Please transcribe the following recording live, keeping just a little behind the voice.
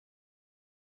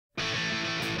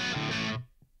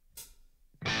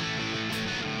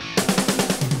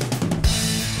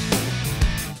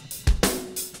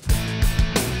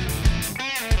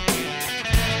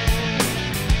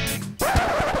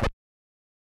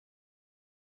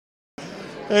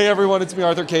Hey everyone, it's me,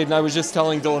 Arthur Kade, and I was just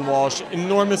telling Dylan Walsh,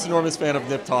 enormous fan of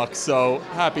Nip Tuck, so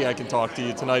happy I can talk to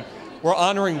you tonight. We're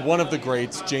honoring one of the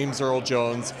greats, James Earl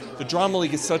Jones. The Drama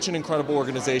League is such an incredible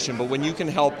organization, but when you can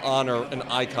help honor an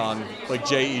icon like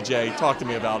J.E.J., talk to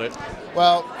me about it.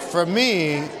 Well, for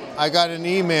me, I got an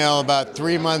email about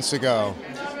 3 months ago.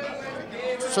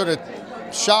 Sort of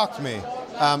shocked me.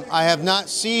 I have not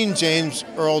seen James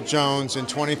Earl Jones in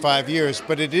 25 years,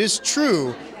 but it is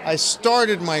true, I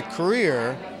started my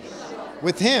career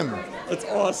with him. That's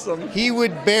awesome. He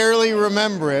would barely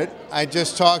remember it. I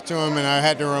just talked to him and I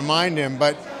had to remind him,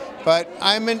 but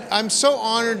I'm so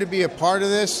honored to be a part of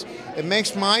this. It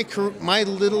makes my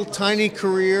little tiny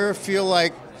career feel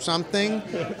like something.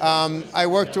 I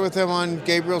worked with him on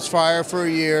Gabriel's Fire for a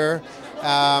year.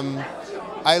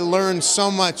 I learned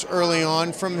so much early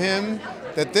on from him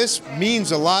that this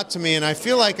means a lot to me, and I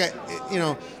feel like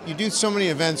you do so many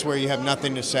events where you have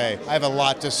nothing to say. I have a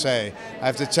lot to say. I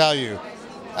have to tell you,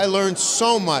 I learned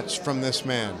so much from this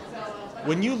man.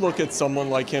 When you look at someone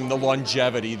like him, the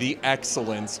longevity, the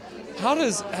excellence, how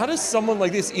does someone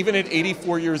like this, even at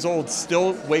 84 years old,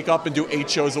 still wake up and do 8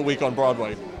 shows a week on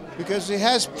Broadway? Because he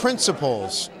has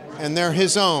principles, and they're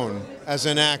his own as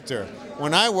an actor.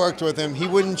 When I worked with him, he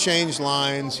wouldn't change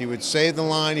lines. He would say the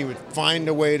line. He would find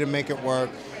a way to make it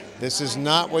work. This is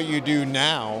not what you do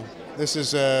now. This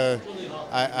is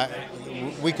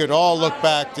we could all look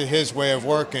back to his way of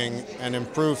working and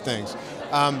improve things.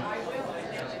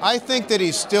 I think that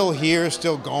he's still here,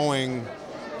 still going,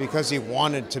 because he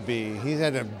wanted to be. He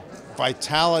had a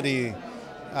vitality.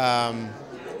 Look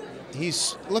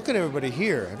at everybody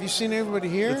here. Have you seen everybody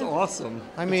here? It's awesome.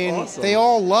 I mean, They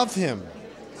all love him.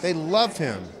 They love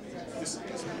him.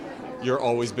 You're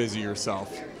always busy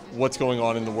yourself. What's going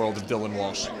on in the world of Dylan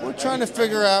Walsh? We're trying to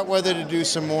figure out whether to do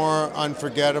some more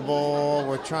Unforgettable.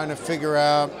 We're trying to figure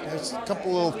out, there's a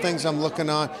couple little things I'm looking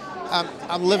on.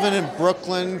 I'm living in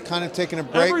Brooklyn, kind of taking a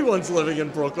break. Everyone's living in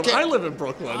Brooklyn. I live in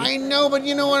Brooklyn. I know, but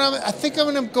you know what? I think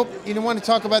I'm going to go. You don't want to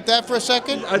talk about that for a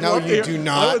second? No, you do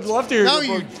not. I would love to hear No,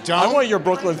 your you don't. I want your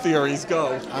Brooklyn theories.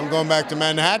 Go. I'm going back to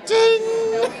Manhattan.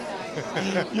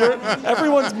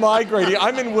 Everyone's migrating.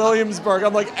 I'm in Williamsburg.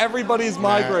 I'm like, everybody's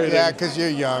migrating. Yeah, because you're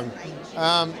young.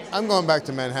 I'm going back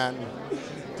to Manhattan.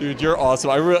 Dude, you're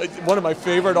awesome. One of my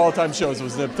favorite all-time shows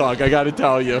was Nip Tuck. I got to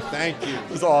tell you. Thank you.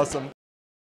 It was awesome.